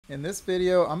In this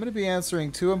video, I'm going to be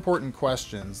answering two important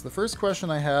questions. The first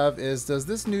question I have is, does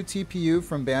this new TPU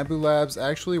from Bambu Labs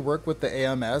actually work with the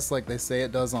AMS like they say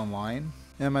it does online?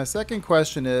 And my second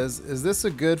question is this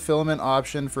a good filament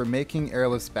option for making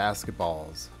airless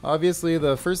basketballs? Obviously,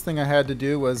 the first thing I had to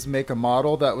do was make a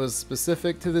model that was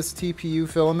specific to this TPU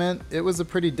filament. It was a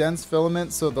pretty dense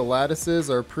filament, so the lattices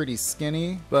are pretty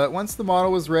skinny. But once the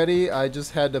model was ready, I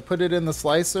just had to put it in the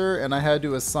slicer and I had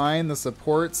to assign the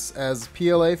supports as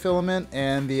PLA filament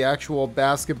and the actual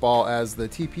basketball as the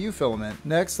TPU filament.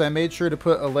 Next, I made sure to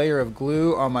put a layer of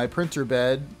glue on my printer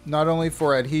bed, not only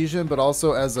for adhesion but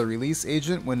also as a release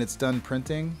agent when it's done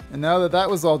printing. And now that that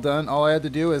was all done, all I had to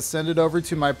do is send it over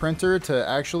to my printer to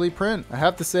actually print. I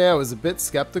have to say I was a bit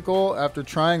skeptical after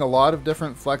trying a lot of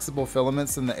different flexible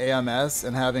filaments in the AMS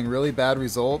and having really bad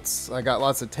results. I got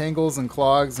lots of tangles and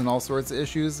clogs and all sorts of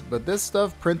issues, but this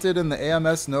stuff printed in the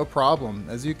AMS no problem.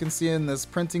 As you can see in this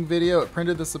printing video, it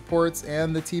printed the supports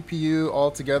and the TPU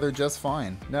all together just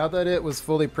fine. Now that it was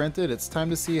fully printed, it's time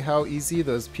to see how easy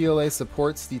those PLA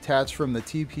supports detach from the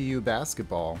TPU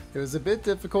basketball. It was a bit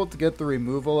difficult to get the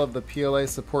removal of the PLA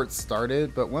supports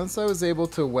started, but once I was able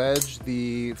to wedge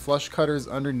the flush cutters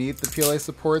underneath the PLA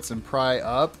supports and pry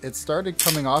up, it started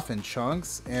coming off in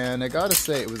chunks, and I gotta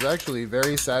say it was actually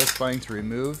very satisfying to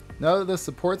remove. Now that the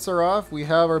supports are off, we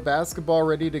have our basketball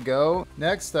ready to go.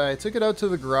 Next, I took it out to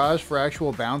the garage for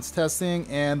actual bounce testing,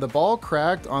 and the ball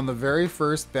cracked on the very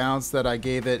first bounce that I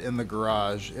gave it in the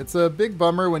garage. It's a big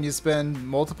bummer when you spend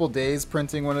multiple days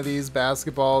printing one of these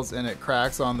basketballs and it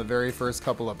cracks on the very first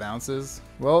couple of bounces.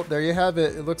 Well, there you have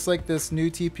it. It looks like this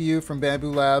new TPU from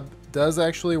Bambu Lab does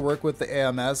actually work with the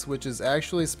AMS, which is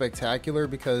actually spectacular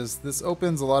because this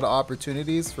opens a lot of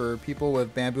opportunities for people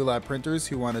with Bambu Lab printers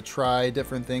who want to try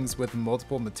different things with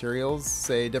multiple materials,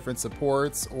 say different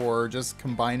supports or just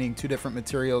combining two different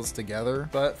materials together.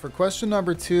 But for question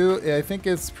number two, I think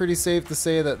it's pretty safe to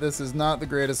say that this is not the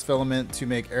greatest filament to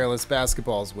make airless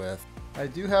basketballs with. I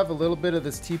do have a little bit of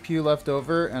this TPU left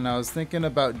over, and I was thinking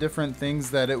about different things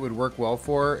that it would work well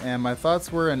for, and my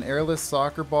thoughts were an airless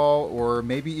soccer ball or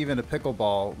maybe even a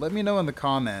pickleball. Let me know in the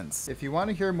comments. If you want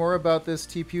to hear more about this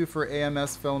TPU for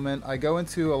AMS filament, I go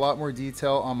into a lot more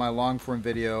detail on my long form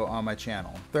video on my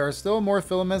channel. There are still more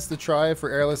filaments to try for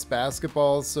airless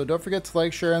basketballs, so don't forget to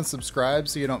like, share, and subscribe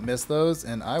so you don't miss those,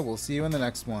 and I will see you in the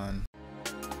next one.